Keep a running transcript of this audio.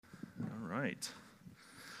right.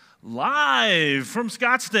 Live from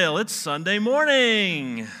Scottsdale, it's Sunday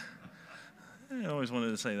morning. I always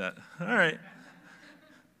wanted to say that. All right.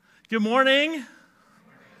 Good morning.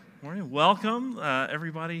 Morning. Welcome,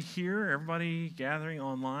 everybody here, everybody gathering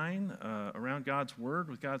online around God's Word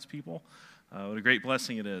with God's people. What a great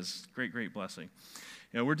blessing it is. Great blessing.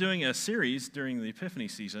 You know, we're doing a series during the Epiphany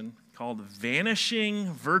season called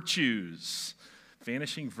Vanishing Virtues.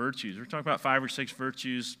 Vanishing Virtues. We're talking about 5 or 6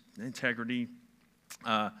 virtues: integrity,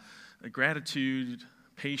 gratitude,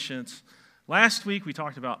 patience. Last week we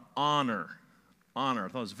talked about honor. Honor. I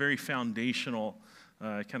thought it was very foundational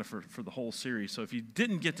kind of for the whole series. So if you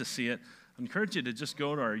didn't get to see it, I encourage you to just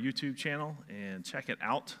go to our YouTube channel and check it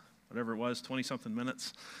out, whatever it was, 20-something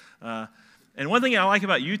minutes. And one thing I like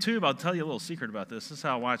about YouTube, I'll tell you a little secret about this. This is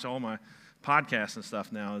how I watch all my podcasts and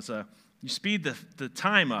stuff now, is you speed the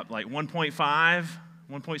time up, like 1.5,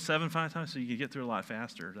 1.75 times, so you can get through a lot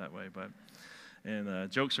faster that way.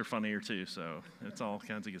 And jokes are funnier too, so it's all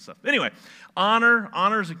kinds of good stuff. Anyway,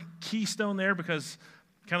 honor is a keystone there because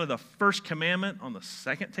kind of the first commandment on the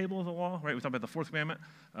second table of the law, right? We talk about the fourth commandment,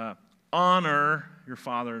 honor your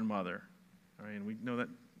father and mother. All right, and we know that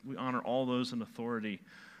we honor all those in authority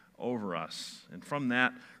over us. And from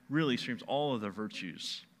that really streams all of the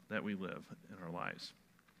virtues that we live in our lives.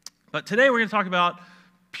 But today we're going to talk about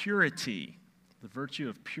purity, the virtue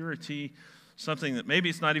of purity, something that maybe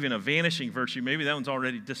it's not even a vanishing virtue. Maybe that one's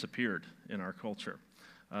already disappeared in our culture,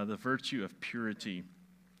 the virtue of purity.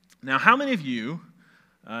 Now, how many of you,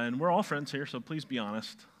 and we're all friends here, so please be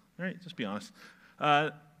honest, all right, just be honest.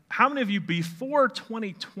 How many of you before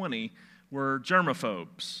 2020 were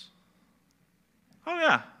germaphobes? Oh,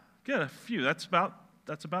 yeah. Good, a few. That's about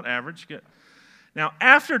average. Good. Now,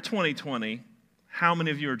 after 2020, how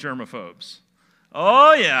many of you are germaphobes?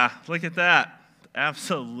 Oh, yeah. Look at that.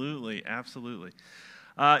 Absolutely.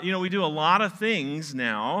 We do a lot of things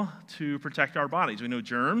now to protect our bodies. We know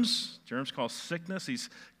germs. Germs cause sickness.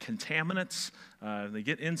 These contaminants, they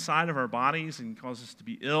get inside of our bodies and cause us to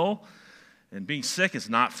be ill. And being sick is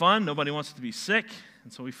not fun. Nobody wants to be sick.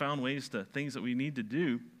 And so we found things that we need to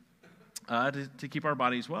do to keep our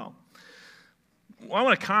bodies well. Well, I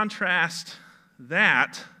want to contrast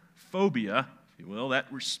that phobia, if you will,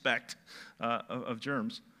 that respect of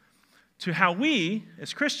germs, to how we,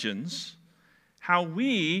 as Christians, how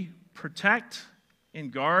we protect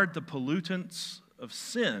and guard the pollutants of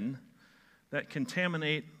sin that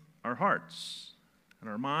contaminate our hearts and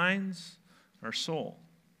our minds, our soul.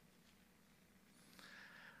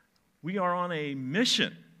 We are on a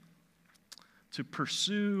mission to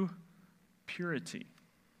pursue purity.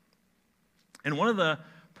 And one of the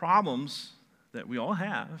problems that we all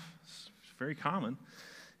have, it's very common,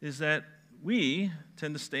 is that we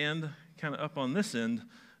tend to stand kind of up on this end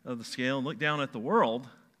of the scale and look down at the world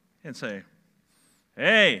and say,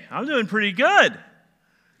 hey, I'm doing pretty good.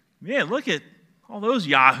 Man, look at all those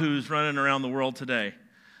yahoos running around the world today.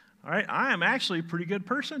 All right, I am actually a pretty good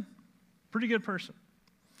person.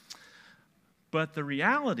 But the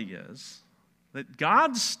reality is that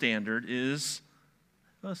God's standard is,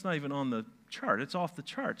 well, it's not even on the chart. It's off the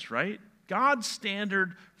charts, right? God's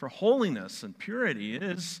standard for holiness and purity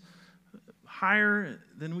is higher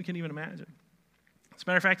than we can even imagine. As a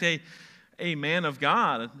matter of fact, a man of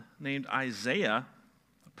God named Isaiah,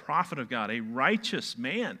 a prophet of God, a righteous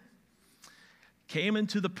man, came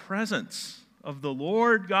into the presence of the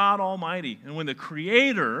Lord God Almighty. And when the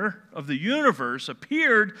creator of the universe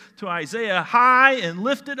appeared to Isaiah high and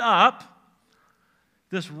lifted up,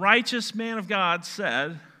 this righteous man of God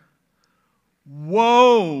said,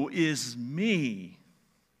 "Woe is me,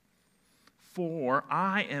 for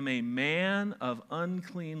I am a man of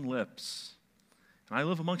unclean lips, and I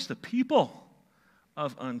live amongst the people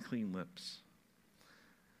of unclean lips."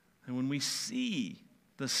 And when we see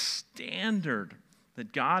the standard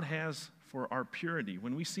that God has for our purity,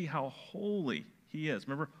 when we see how holy He is,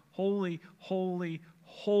 remember, holy, holy,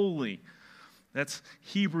 holy. That's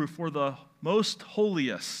Hebrew for the most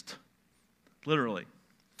holiest, literally.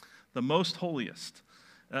 The most holiest.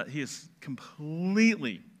 He is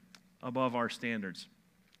completely above our standards.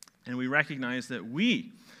 And we recognize that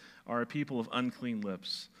we are a people of unclean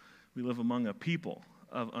lips. We live among a people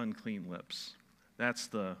of unclean lips. That's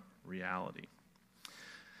the reality.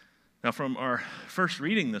 Now, from our first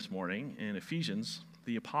reading this morning in Ephesians,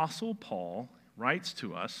 the Apostle Paul writes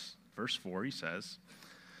to us, verse 4, he says,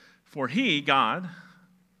 "For He, God,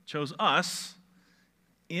 chose us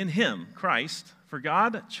in Him, Christ, for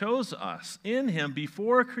God chose us in Him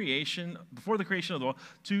before the creation of the world,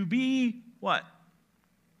 to be" what?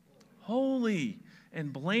 Holy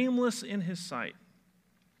and blameless in His sight.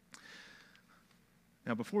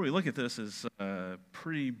 Now, before we look at this as a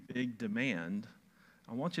pretty big demand,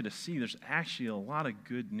 I want you to see there's actually a lot of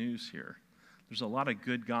good news here. There's a lot of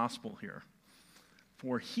good gospel here.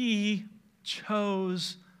 For he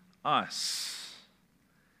chose us.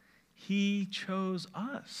 He chose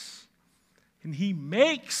us. And he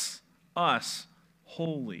makes us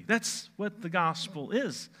holy. That's what the gospel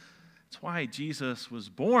is. That's why Jesus was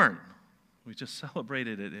born. We just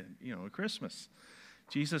celebrated it at Christmas.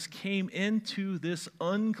 Jesus came into this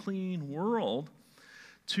unclean world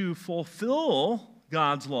to fulfill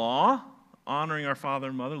God's law, honoring our father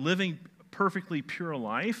and mother, living perfectly pure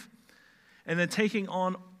life, and then taking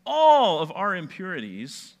on all of our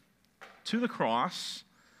impurities to the cross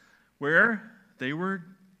where they were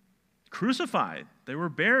crucified, they were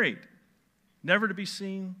buried, never to be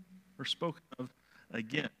seen or spoken of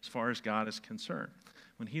again as far as God is concerned.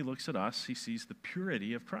 When he looks at us, he sees the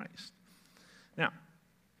purity of Christ. Now,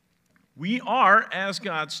 we are, as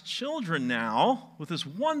God's children now, with this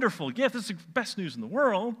wonderful gift. This is the best news in the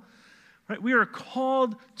world. Right? We are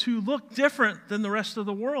called to look different than the rest of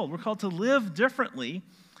the world. We're called to live differently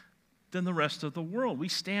than the rest of the world. We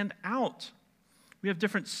stand out. We have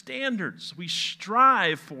different standards we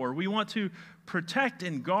strive for. We want to protect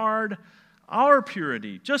and guard our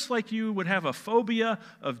purity. Just like you would have a phobia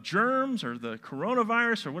of germs or the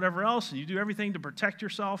coronavirus or whatever else, and you do everything to protect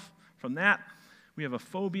yourself from that. We have a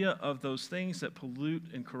phobia of those things that pollute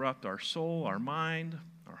and corrupt our soul, our mind,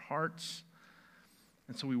 our hearts.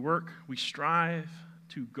 And so we strive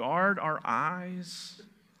to guard our eyes,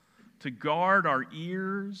 to guard our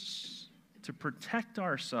ears, to protect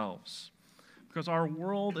ourselves, because our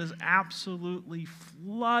world is absolutely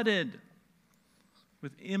flooded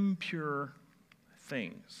with impure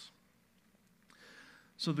things.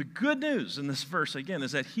 So the good news in this verse, again,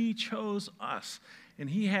 is that he chose us. And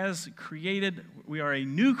he has created, we are a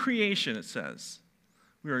new creation, it says.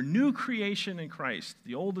 We are a new creation in Christ.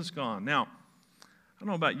 The old is gone. Now, I don't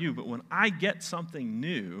know about you, but when I get something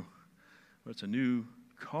new, whether it's a new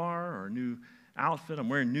car or a new outfit, I'm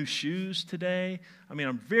wearing new shoes today.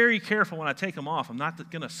 I'm very careful when I take them off. I'm not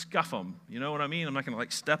going to scuff them. You know what I mean? I'm not going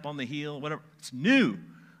to step on the heel, whatever. It's new.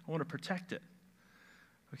 I want to protect it.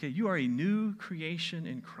 Okay, you are a new creation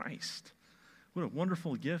in Christ. What a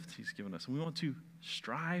wonderful gift he's given us. And we want to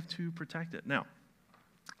strive to protect it. Now,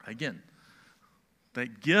 again,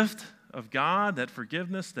 that gift of God, that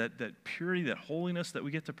forgiveness, that purity, that holiness that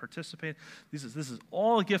we get to participate, this is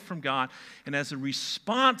all a gift from God. And as a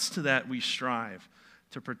response to that, we strive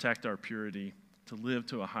to protect our purity, to live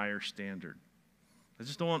to a higher standard. I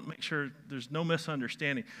just don't want to make sure there's no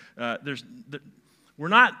misunderstanding. We're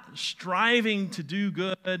not striving to do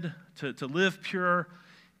good, to live pure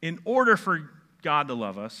in order for God to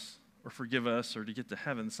love us or forgive us or to get to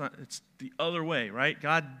heaven. It's the other way, right?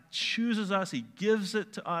 God chooses us. He gives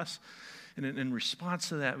it to us. And in response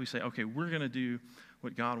to that, we say, okay, we're going to do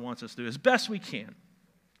what God wants us to do as best we can.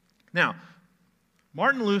 Now,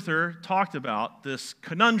 Martin Luther talked about this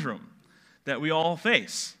conundrum that we all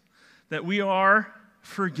face, that we are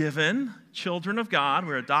forgiven, children of God,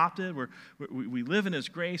 we're adopted, we live in his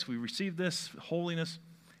grace, we receive this holiness,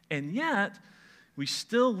 and yet we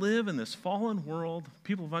still live in this fallen world,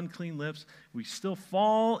 people of unclean lips. We still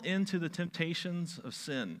fall into the temptations of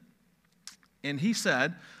sin. And he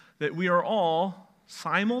said that we are all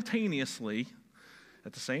simultaneously,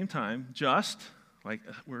 at the same time, just like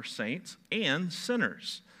we're saints and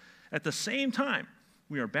sinners. At the same time,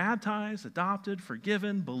 we are baptized, adopted,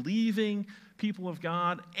 forgiven, believing people of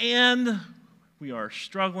God, and we are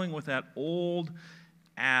struggling with that old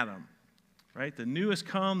Adam. Right? The new has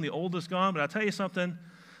come, the old is gone, but I'll tell you something,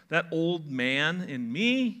 that old man in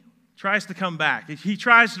me tries to come back. He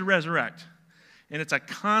tries to resurrect. And it's a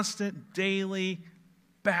constant, daily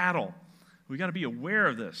battle. We've got to be aware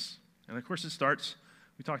of this. And of course it starts,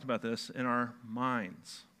 we talked about this, in our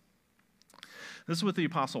minds. This is what the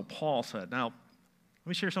Apostle Paul said. Now, let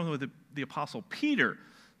me share something with the Apostle Peter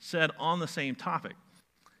said on the same topic.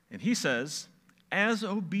 And he says, as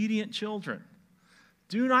obedient children,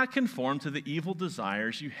 do not conform to the evil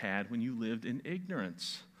desires you had when you lived in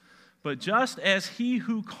ignorance. But just as he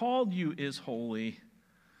who called you is holy,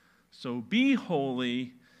 so be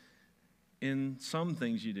holy in some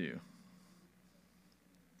things you do.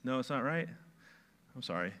 No, it's not right? I'm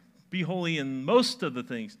sorry. Be holy in most of the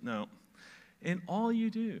things. No. In all you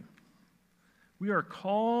do. We are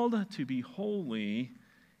called to be holy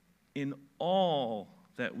in all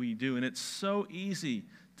that we do. And it's so easy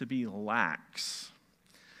to be lax.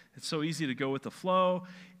 It's so easy to go with the flow.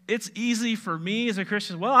 It's easy for me as a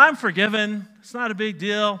Christian. Well, I'm forgiven. It's not a big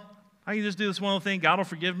deal. I can just do this one little thing. God will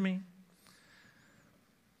forgive me.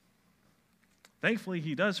 Thankfully,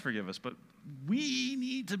 he does forgive us, but we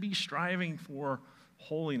need to be striving for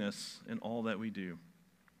holiness in all that we do.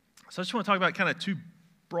 So I just want to talk about kind of two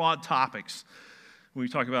broad topics when we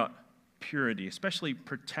talk about purity, especially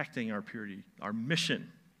protecting our purity, our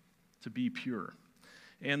mission to be pure.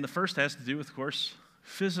 And the first has to do with, of course,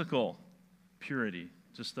 physical purity,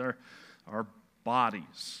 just our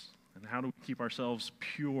bodies, and how do we keep ourselves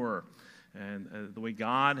pure, and the way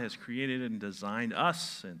God has created and designed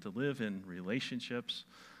us and to live in relationships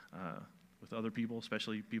with other people,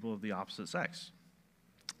 especially people of the opposite sex.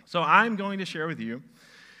 So I'm going to share with you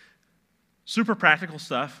super practical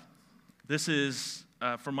stuff. This is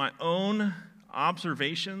from my own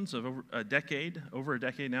observations of over a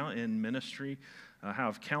decade now in ministry, how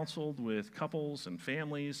I've counseled with couples and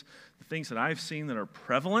families, the things that I've seen that are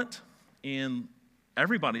prevalent in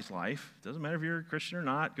everybody's life. It doesn't matter if you're a Christian or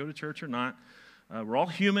not, go to church or not. We're all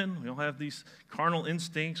human. We all have these carnal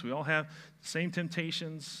instincts. We all have the same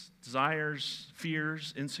temptations, desires,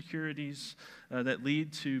 fears, insecurities that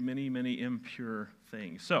lead to many, many impure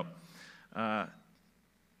things. So,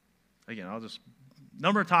 again,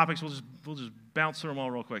 number of topics, we'll just bounce through them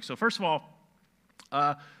all real quick. So first of all,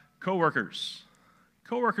 coworkers.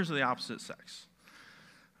 Coworkers of the opposite sex.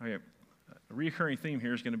 Okay, a recurring theme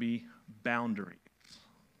here is going to be boundaries.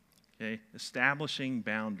 Okay, establishing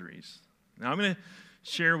boundaries. Now I'm going to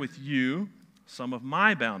share with you some of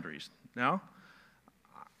my boundaries. Now,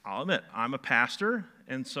 I'll admit, I'm a pastor,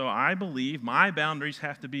 and so I believe my boundaries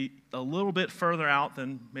have to be a little bit further out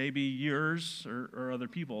than maybe yours or other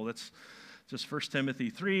people. That's just 1 Timothy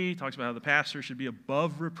 3 talks about how the pastor should be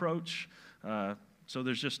above reproach. So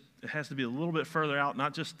it has to be a little bit further out,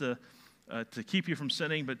 not just to keep you from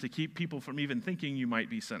sinning, but to keep people from even thinking you might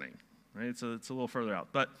be sinning. Right? So it's a little further out.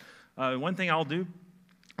 But one thing I'll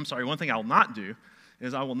not do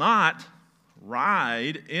is I will not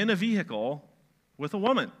ride in a vehicle with a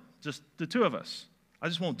woman, just the two of us. I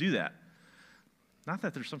just won't do that. Not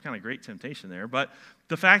that there's some kind of great temptation there, but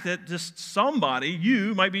the fact that just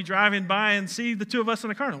you might be driving by and see the two of us in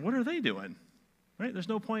the car. What are they doing? Right? There's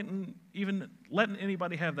no point in even letting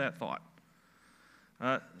anybody have that thought.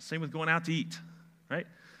 Same with going out to eat, right?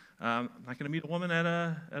 I'm not going to meet a woman at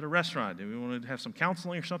a restaurant. Do we want to have some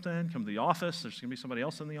counseling or something? Come to the office. There's going to be somebody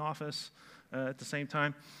else in the office at the same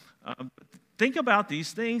time. Think about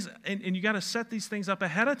these things, and you got to set these things up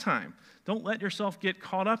ahead of time. Don't let yourself get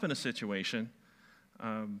caught up in a situation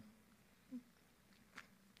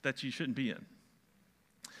that you shouldn't be in.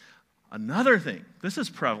 Another thing, this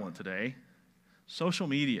is prevalent today, social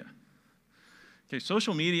media. Okay,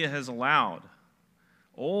 social media has allowed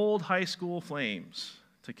old high school flames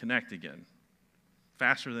to connect again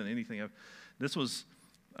faster than anything. This was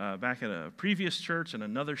back at a previous church in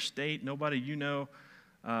another state, nobody you know,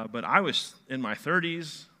 but I was in my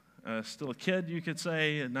 30s, still a kid, you could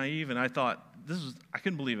say, naive, and I thought, I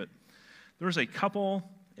couldn't believe it. There was a couple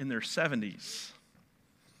in their 70s,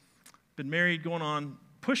 been married going on,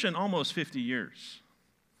 pushing almost 50 years,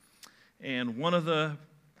 and one of the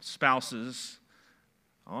spouses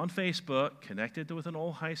on Facebook connected with an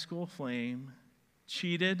old high school flame,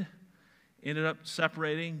 cheated, ended up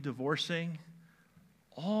separating, divorcing.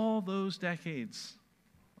 All those decades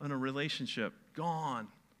in a relationship, gone.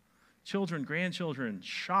 Children, grandchildren,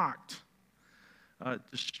 shocked.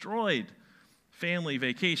 Destroyed family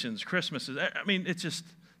vacations, Christmases. I mean, it's just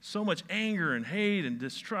so much anger and hate and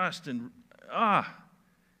distrust and,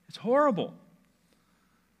 it's horrible.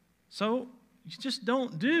 So you just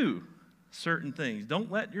don't do certain things.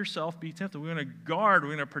 Don't let yourself be tempted. We're going to guard, we're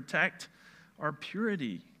going to protect our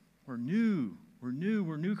purity. We're new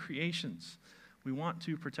creations. We want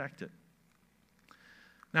to protect it.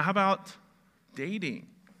 Now, how about dating?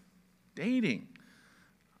 Dating.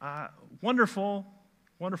 Wonderful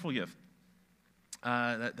gift.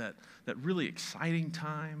 That really exciting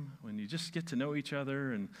time when you just get to know each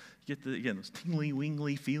other and get those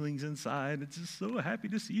tingly-wingly feelings inside. It's just so happy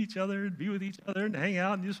to see each other and be with each other and hang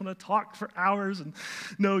out and you just want to talk for hours and,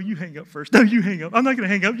 no, you hang up first. No, you hang up. I'm not going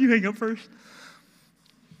to hang up. You hang up first.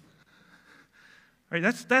 Right,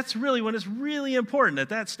 that's really when it's really important at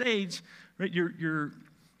that stage, right? Your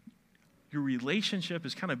relationship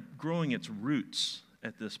is kind of growing its roots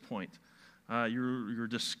at this point. You're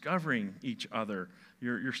discovering each other.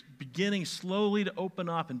 You're beginning slowly to open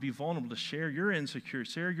up and be vulnerable, to share your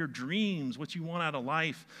insecurities, share your dreams, what you want out of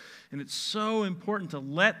life. And it's so important to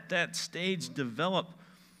let that stage develop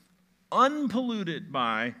unpolluted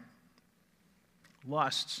by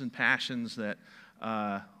lusts and passions that,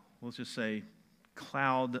 let's just say,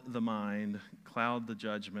 cloud the mind, cloud the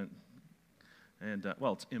judgment, and,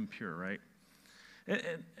 it's impure, right?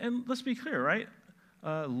 And let's be clear, right?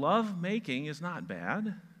 love making is not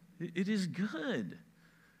bad. It is good.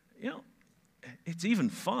 It's even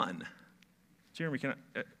fun. Jeremy,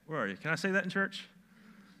 where are you? Can I say that in church?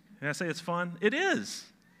 Can I say it's fun? It is.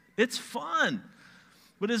 It's fun.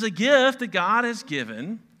 But it's a gift that God has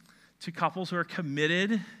given to couples who are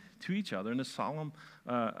committed to each other in a solemn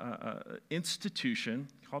institution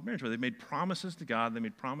called marriage, where they've made promises to God, they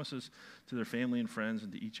made promises to their family and friends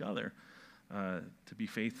and to each other to be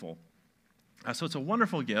faithful. So it's a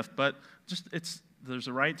wonderful gift, but there's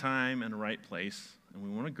a right time and a right place, and we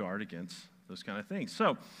want to guard against those kind of things.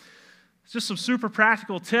 So it's just some super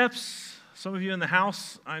practical tips. Some of you in the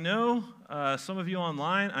house, I know. Some of you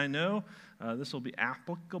online, I know. This will be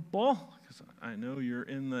applicable because I know you're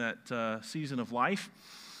in that season of life.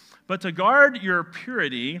 But to guard your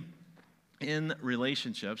purity in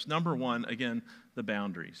relationships, number one, again, the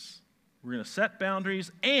boundaries. We're going to set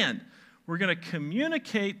boundaries, and we're going to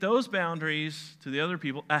communicate those boundaries to the other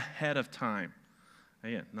people ahead of time.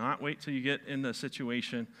 Again, not wait till you get in the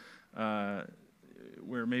situation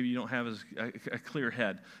where maybe you don't have a clear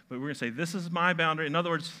head. But we're going to say, this is my boundary. In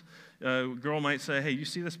other words, a girl might say, hey, you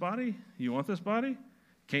see this body? You want this body?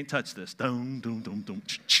 Can't touch this. Dum, dum, dum, dum.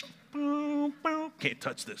 Boom, boom. Can't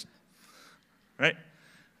touch this. Right?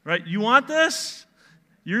 Right? You want this?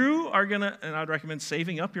 You are going to, and I'd recommend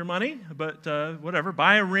saving up your money, but whatever,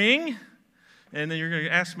 buy a ring, and then you're going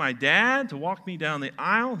to ask my dad to walk me down the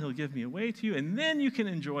aisle. He'll give me away to you, and then you can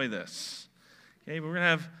enjoy this. Okay? But we're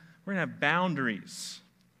going to have boundaries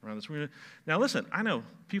around this. Now listen, I know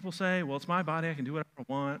people say, well, it's my body, I can do whatever I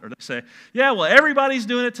want. Or they say, yeah, well, everybody's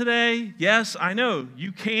doing it today. Yes, I know,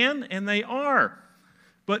 you can, and they are.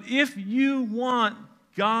 But if you want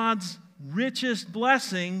God's richest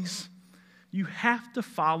blessings, you have to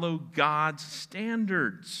follow God's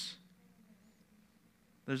standards.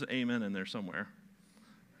 There's an amen in there somewhere.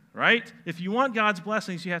 Right? If you want God's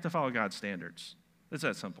blessings, you have to follow God's standards. It's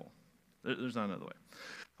that simple. There's not another way.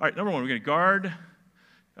 All right, number one, we're going to guard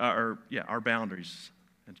our boundaries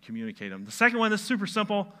and communicate them. The second one is super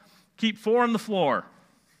simple. Keep four on the floor.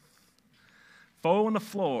 Four on the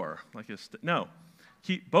floor.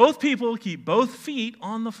 Keep both feet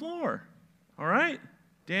on the floor. All right?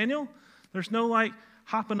 Daniel? There's no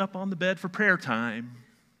hopping up on the bed for prayer time.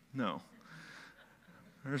 No.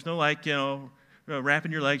 There's no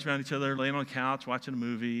wrapping your legs around each other, laying on the couch, watching a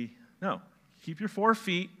movie. No. Keep your 4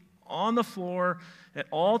 feet on the floor at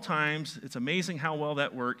all times. It's amazing how well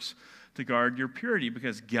that works to guard your purity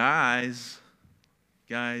because guys,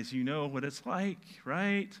 you know what it's like,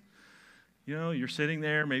 right? You're sitting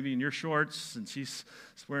there maybe in your shorts and she's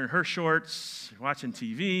wearing her shorts, you're watching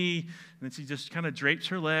TV, and then she just kind of drapes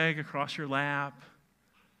her leg across your lap.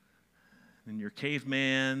 And your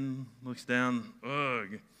caveman looks down,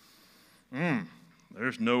 ugh,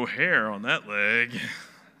 there's no hair on that leg.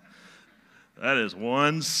 That is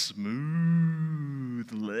one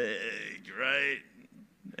smooth leg, right?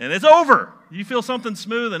 And it's over. You feel something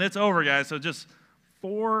smooth and it's over, guys. So just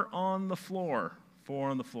 4 on the floor. 4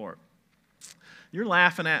 on the floor. You're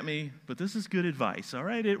laughing at me, but this is good advice, all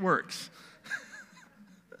right? It works.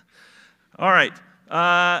 All right.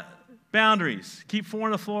 Boundaries. Keep 4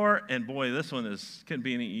 on the floor. And boy, this one couldn't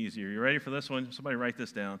be any easier. You ready for this one? Somebody write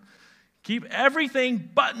this down. Keep everything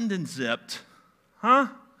buttoned and zipped. Huh?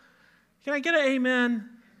 Can I get an amen?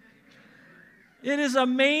 It is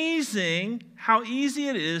amazing how easy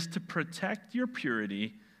it is to protect your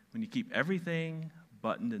purity when you keep everything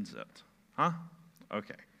buttoned and zipped. Huh?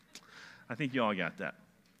 Okay. I think you all got that.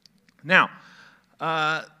 Now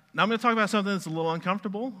I'm going to talk about something that's a little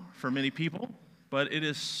uncomfortable for many people, but it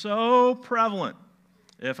is so prevalent.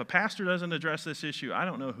 If a pastor doesn't address this issue, I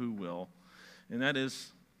don't know who will, and that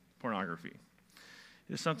is pornography.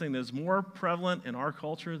 It is something that's more prevalent in our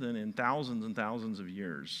culture than in thousands and thousands of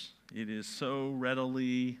years. It is so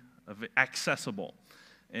readily accessible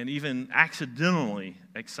and even accidentally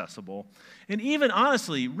accessible. And even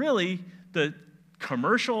honestly, really, the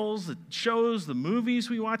commercials, the shows, the movies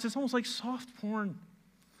we watch, it's almost like soft porn.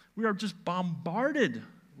 We are just bombarded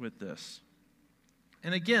with this.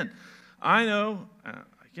 And again, I know,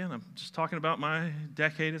 I'm just talking about my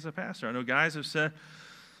decade as a pastor. I know guys have said,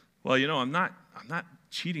 well, I'm not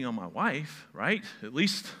cheating on my wife, right? At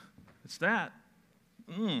least it's that.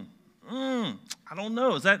 I don't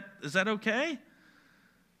know. Is that okay?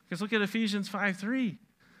 Because look at Ephesians 5:3.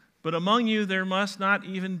 But among you there must not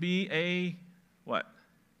even be a what?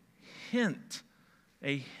 Hint.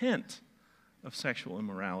 A hint of sexual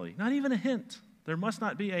immorality. Not even a hint. There must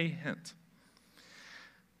not be a hint.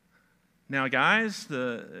 Now, guys,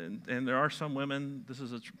 and there are some women, this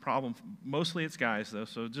is a problem. Mostly it's guys, though.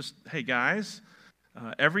 So just, hey, guys,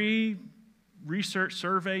 every research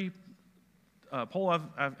survey poll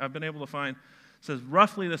I've been able to find says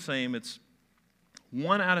roughly the same. It's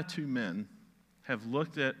 1 out of 2 men have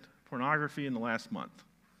looked at pornography in the last month.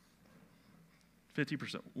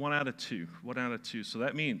 50%. 1 out of 2. 1 out of 2. So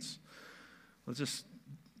that means, let's just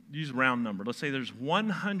use a round number. Let's say there's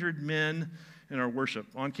 100 men in our worship,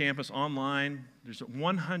 on campus, online. There's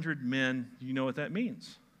 100 men. You know what that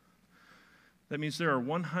means? That means there are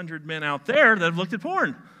 100 men out there that have looked at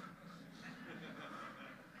porn.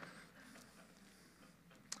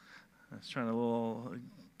 I was trying to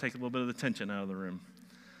take a little bit of the tension out of the room.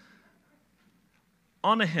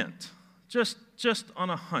 On a hint, just on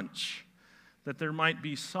a hunch, that there might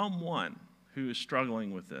be someone who is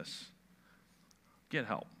struggling with this, get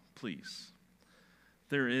help, please.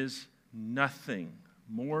 There is nothing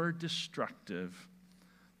more destructive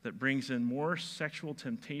that brings in more sexual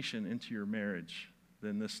temptation into your marriage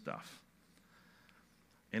than this stuff.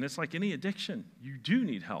 And it's like any addiction. You do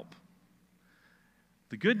need help.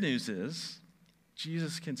 The good news is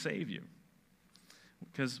Jesus can save you.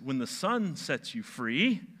 Because when the Son sets you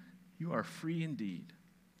free, you are free indeed.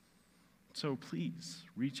 So please,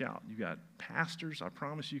 reach out. You've got pastors I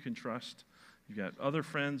promise you can trust. You've got other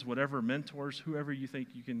friends, whatever, mentors, whoever you think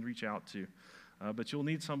you can reach out to. But you'll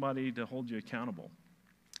need somebody to hold you accountable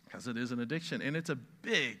because it is an addiction. And it's a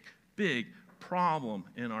big, big problem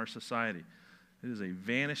in our society. It is a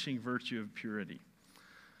vanishing virtue of purity.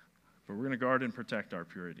 But we're going to guard and protect our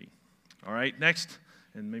purity. All right, next,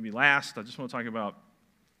 and maybe last, I just want to talk about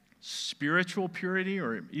spiritual purity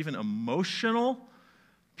or even emotional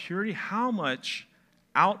purity. How much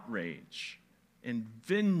outrage and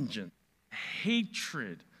vengeance,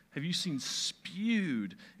 hatred have you seen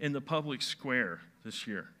spewed in the public square this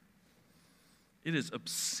year? It is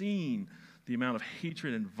obscene, the amount of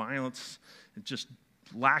hatred and violence and just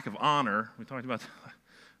lack of honor, we talked about that,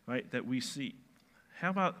 right, that we see. How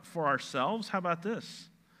about for ourselves? How about this?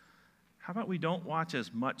 How about we don't watch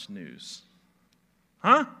as much news?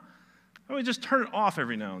 Huh? How about we just turn it off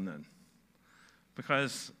every now and then?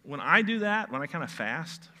 Because when I do that, when I kind of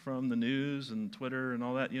fast from the news and Twitter and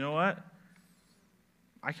all that, you know what?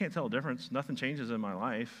 I can't tell a difference. Nothing changes in my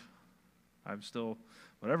life. I'm still,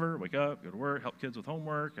 whatever, wake up, go to work, help kids with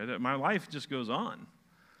homework. My life just goes on.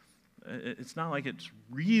 It's not like it's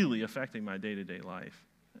really affecting my day-to-day life.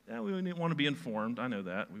 Yeah, we want to be informed. I know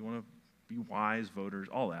that. We want to be wise voters,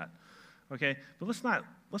 all that. Okay? But let's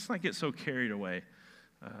not get so carried away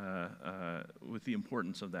with the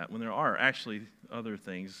importance of that when there are actually other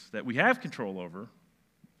things that we have control over,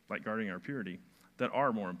 like guarding our purity, that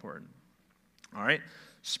are more important. All right?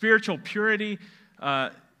 Spiritual purity,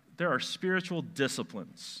 there are spiritual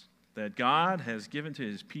disciplines that God has given to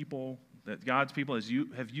his people, that God's people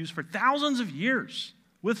have used for thousands of years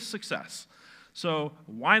with success. So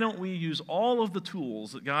why don't we use all of the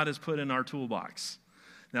tools that God has put in our toolbox?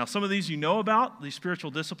 Now, some of these you know about, these spiritual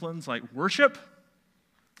disciplines like worship.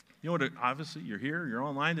 You know what? Obviously, you're here, you're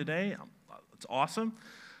online today. It's awesome.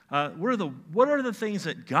 What are the things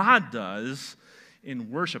that God does in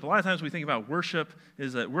worship? A lot of times we think about worship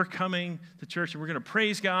is that we're coming to church and we're going to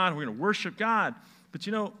praise God, and we're going to worship God. But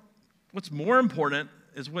you know, what's more important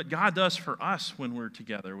is what God does for us when we're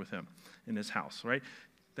together with him in his house, right?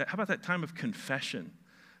 How about that time of confession,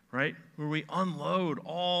 right? Where we unload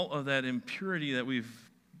all of that impurity that we've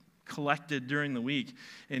collected during the week,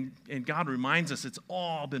 and God reminds us it's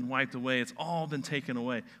all been wiped away, it's all been taken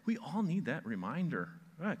away. We all need that reminder,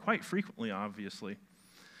 quite frequently, obviously.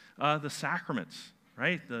 The sacraments,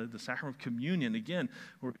 right? The sacrament of communion, again,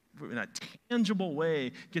 we're in a tangible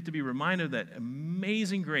way get to be reminded of that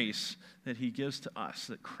amazing grace that he gives to us,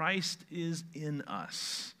 that Christ is in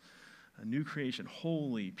us, a new creation,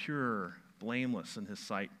 holy, pure, blameless in his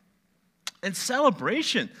sight. And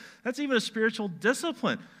celebration, that's even a spiritual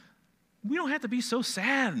discipline. We don't have to be so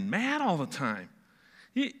sad and mad all the time.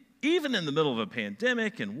 Even in the middle of a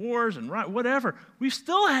pandemic and wars and whatever, we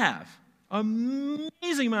still have an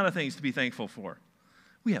amazing amount of things to be thankful for.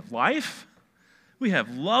 We have life. We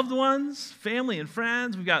have loved ones, family and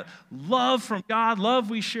friends. We've got love from God,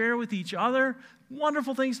 love we share with each other.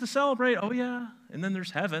 Wonderful things to celebrate. Oh, yeah. And then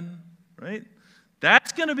there's heaven, right?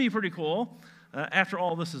 That's going to be pretty cool after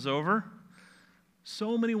all this is over.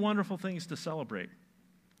 So many wonderful things to celebrate.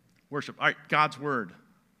 Worship. All right, God's Word.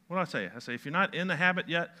 What do I say? I say if you're not in the habit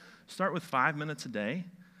yet, start with 5 minutes a day.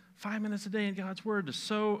 5 minutes a day in God's Word is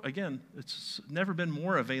so, again, it's never been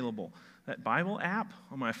more available. That Bible app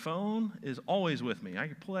on my phone is always with me. I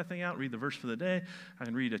can pull that thing out, read the verse for the day. I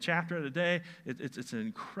can read a chapter of the day. It's an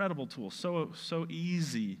incredible tool, so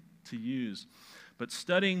easy to use. But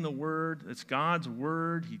studying the Word, it's God's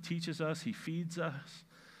Word. He teaches us. He feeds us.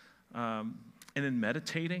 And then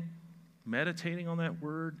meditating on that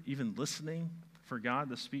word, even listening for God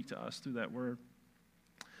to speak to us through that word.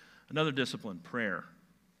 Another discipline, prayer.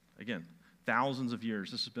 Again, thousands of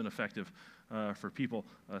years, this has been effective for people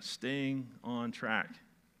staying on track,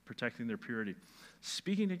 protecting their purity.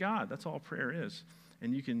 Speaking to God, that's all prayer is.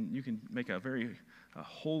 And you can make a very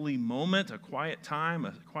holy moment, a quiet time,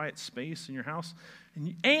 a quiet space in your house.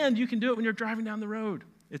 And you can do it when you're driving down the road.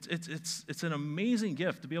 It's an amazing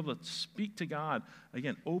gift to be able to speak to God,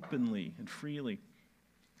 again, openly and freely.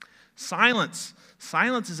 Silence.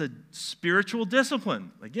 Silence is a spiritual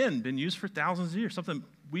discipline. Again, been used for thousands of years, something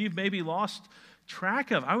we've maybe lost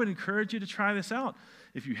track of. I would encourage you to try this out.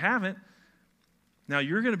 If you haven't, now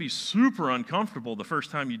you're going to be super uncomfortable the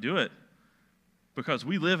first time you do it because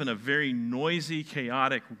we live in a very noisy,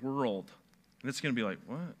 chaotic world. And it's going to be like,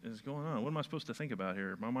 what is going on? What am I supposed to think about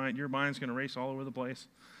here? Your mind's going to race all over the place.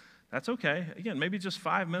 That's okay. Again, maybe just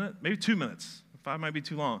 5 minutes, maybe 2 minutes. 5 might be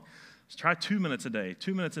too long. Let's try 2 minutes a day.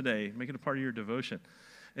 2 minutes a day. Make it a part of your devotion.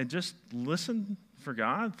 And just listen for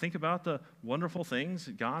God. Think about the wonderful things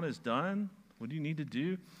that God has done. What do you need to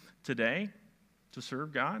do today to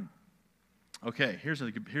serve God? Okay, here's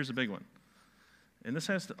a big one. And this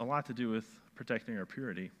has a lot to do with protecting our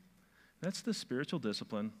purity. That's the spiritual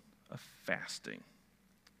discipline of fasting.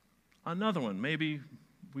 Another one, maybe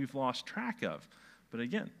we've lost track of. But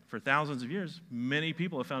again, for thousands of years, many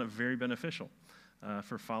people have found it very beneficial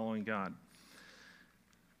for following God.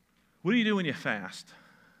 What do you do when you fast?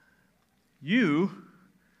 You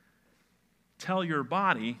tell your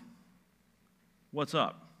body what's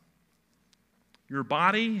up. Your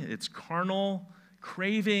body, its carnal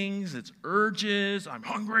cravings, its urges, I'm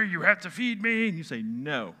hungry, you have to feed me. And you say,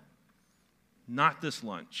 no, not this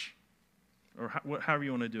lunch. Or however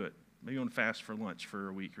you want to do it. Maybe you want to fast for lunch for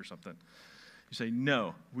a week or something. You say,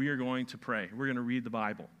 no, we are going to pray. We're going to read the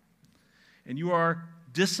Bible. And you are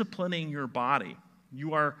disciplining your body.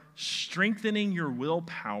 You are strengthening your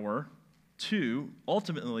willpower to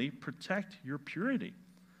ultimately protect your purity.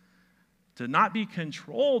 To not be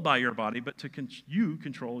controlled by your body, but you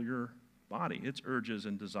control your body, its urges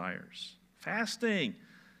and desires. Fasting,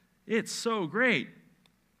 it's so great.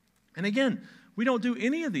 And again, we don't do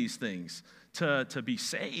any of these things to be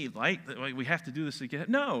saved, like we have to do this to get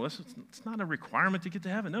heaven. No, it's not a requirement to get to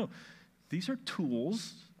heaven. No, these are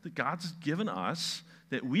tools that God's given us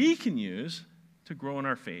that we can use to grow in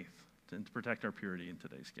our faith and to protect our purity in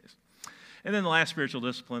today's case. And then the last spiritual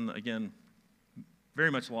discipline, again, very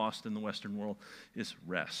much lost in the Western world, is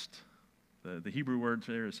rest. The Hebrew word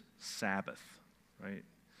there is Sabbath, right?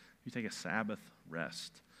 You take a Sabbath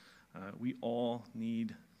rest. We all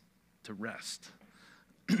need to rest,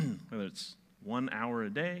 whether it's 1 hour a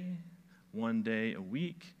day, 1 day a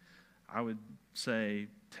week. I would say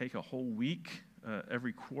take a whole week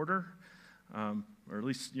every quarter, or at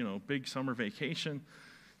least, big summer vacation.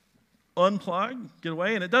 Unplug, get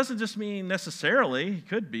away. And it doesn't just mean necessarily, it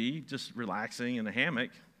could be just relaxing in a hammock.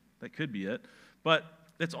 That could be it. But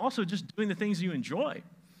it's also just doing the things you enjoy.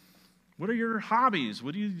 What are your hobbies?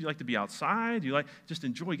 What do you like to be outside? Do you like just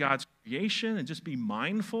enjoy God's creation and just be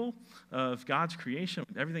mindful of God's creation,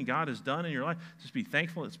 everything God has done in your life? Just be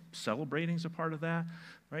thankful. It's celebrating is a part of that,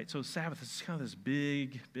 right? So Sabbath is kind of this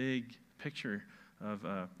big, big picture of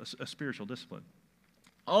a spiritual discipline.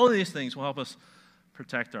 All of these things will help us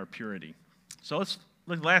protect our purity. So let's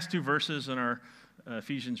look at the last two verses in our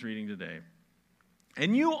Ephesians reading today.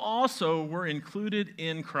 And you also were included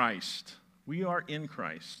in Christ. We are in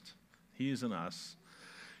Christ. He is in us.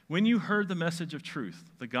 When you heard the message of truth,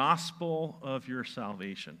 the gospel of your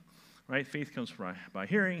salvation, right? Faith comes by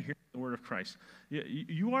hearing the word of Christ.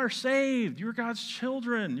 You are saved. You're God's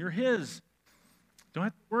children. You're His. Don't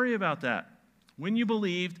have to worry about that. When you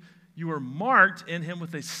believed, you were marked in Him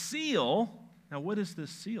with a seal. Now, what is this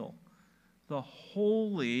seal? The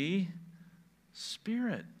Holy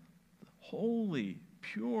Spirit. The Holy,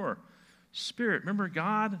 pure Spirit. Remember,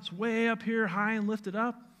 God is way up here, high and lifted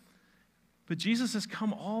up. But Jesus has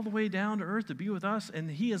come all the way down to earth to be with us, and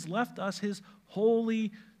He has left us His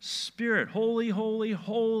Holy Spirit. Holy, holy,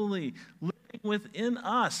 holy, living within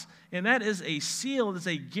us. And that is a seal, it is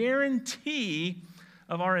a guarantee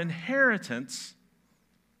of our inheritance,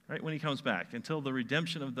 right, when He comes back, until the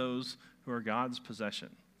redemption of those who are God's possession.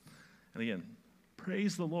 And again,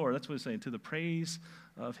 praise the Lord. That's what it's saying, to the praise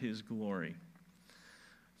of His glory.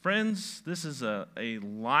 Friends, this is a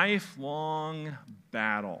lifelong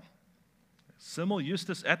battle. Simul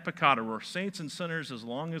justus et peccata. We're saints and sinners as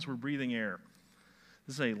long as we're breathing air.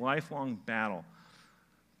 This is a lifelong battle.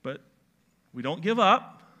 But we don't give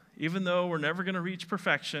up, even though we're never going to reach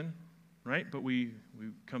perfection, right? But we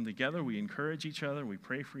come together, we encourage each other, we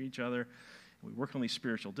pray for each other, We work on these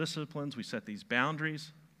spiritual disciplines. We set these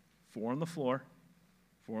boundaries. 4 on the floor.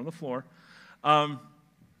 4 on the floor. 4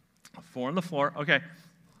 on the floor. Okay.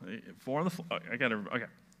 4 on the floor. I got to,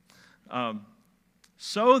 okay.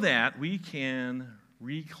 So that we can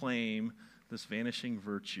reclaim this vanishing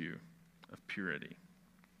virtue of purity.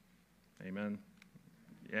 Amen.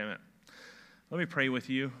 Amen. Let me pray with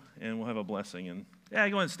you, and we'll have a blessing. And go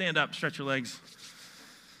ahead and stand up, stretch your legs.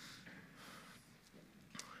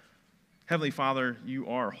 Heavenly Father, you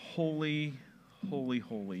are holy, holy,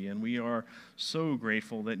 holy, and we are so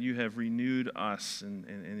grateful that you have renewed us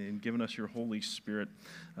and given us your Holy Spirit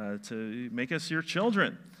to make us your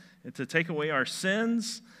children and to take away our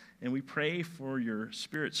sins. And we pray for your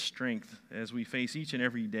Spirit's strength as we face each and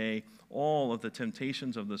every day all of the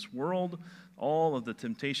temptations of this world, all of the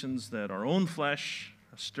temptations that our own flesh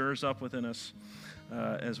stirs up within us,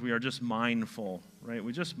 as we are just mindful, right?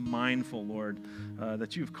 We're just mindful, Lord,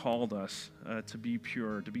 that you've called us to be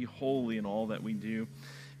pure, to be holy in all that we do.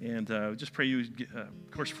 And we just pray you,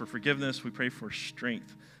 of course, for forgiveness. We pray for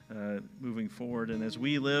strength moving forward. And as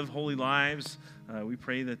we live holy lives, we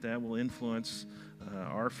pray that that will influence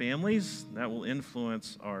our families, that will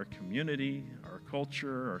influence our community, our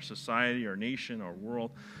culture, our society, our nation, our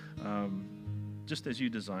world, just as you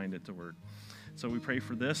designed it to work. So we pray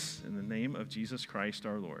for this in the name of Jesus Christ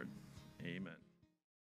our Lord. Amen.